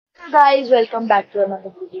Guys, welcome back to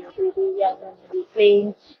another video. Today we are going to be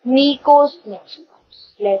playing Nico's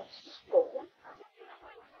Nextbots. Let's go.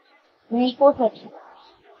 Nico's Nextbots.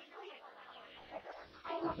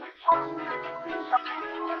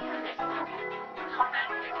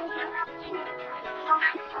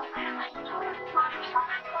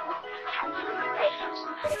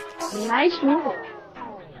 Nice music.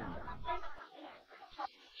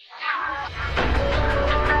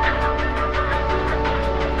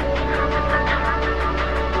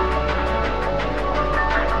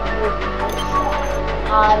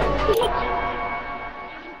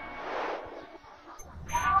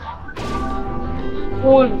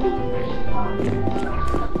 Cool.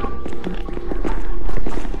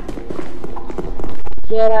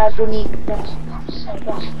 There are unique Nextbots.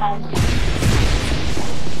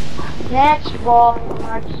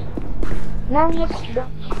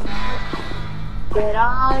 Where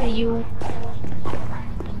are you?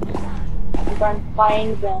 You can't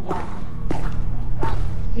find them.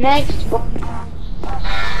 Nextbots.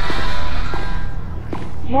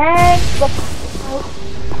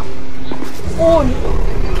 Oh no.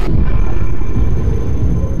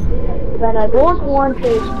 When I don't want to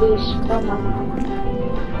space, come on.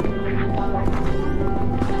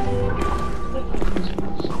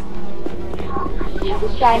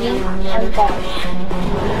 Shiny and fast.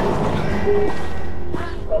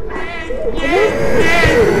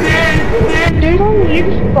 They don't need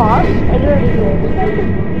fast. I don't know.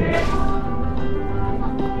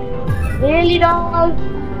 Really, dog?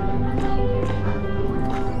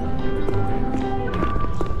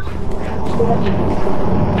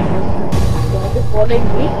 They are following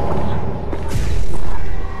me.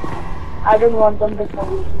 I don't want them to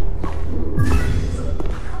follow me.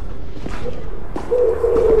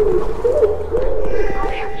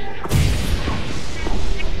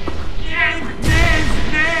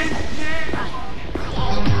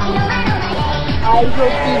 I go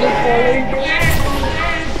to the following.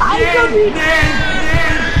 I go to the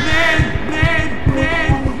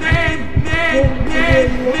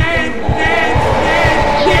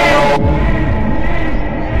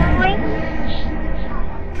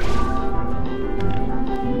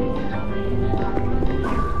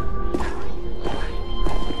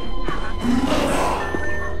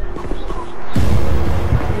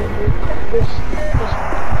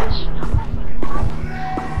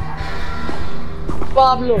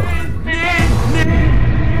Pablo.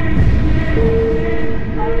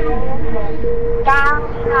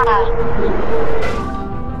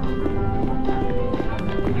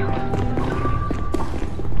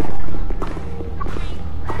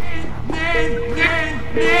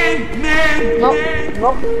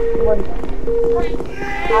 Nope.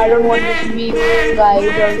 I don't want this meme, guys.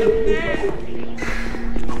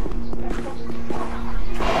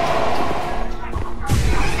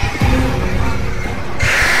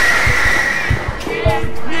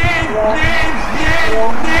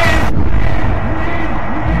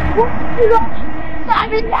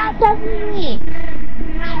 Stop at me!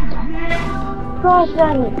 Cross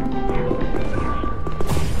run!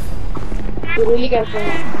 You're really careful.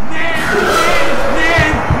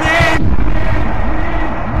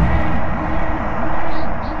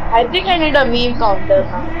 I think I need a meme counter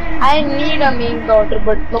now. I need a meme counter,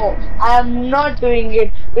 but no, I am not doing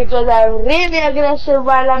it because I am really aggressive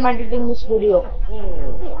while I am editing this video.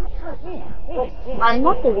 I'm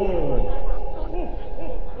not doing it.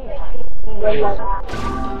 Well,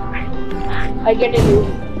 I get it.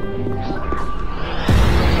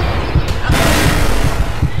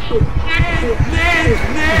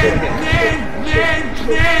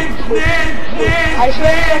 I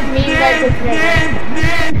swear that meme guy is never.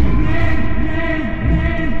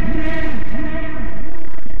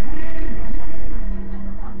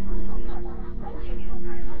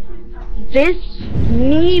 This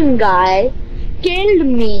meme guy killed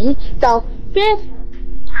me the 5th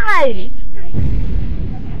time.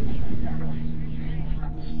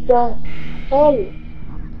 The hell?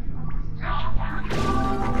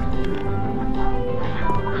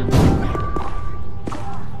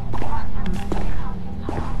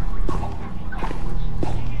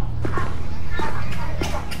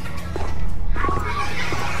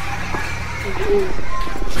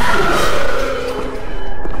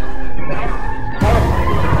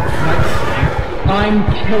 I'm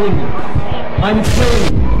killing you. I'm killing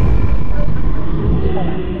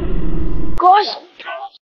you. Gosh!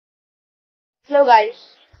 Hello guys.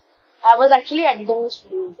 I was actually editing this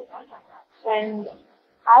video and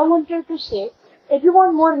I wanted to say, if you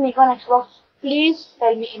want more Nico and Xbox, please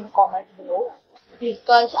tell me in the comments below.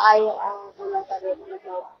 Because I am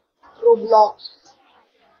Roblox.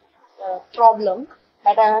 problem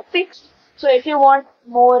that I have fixed. So if you want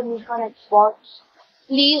more Nico Nextbots,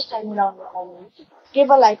 please tell me down in the comments. Give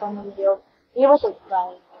a like on the video. Give a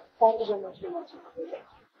subscribe. Thank you so much for watching.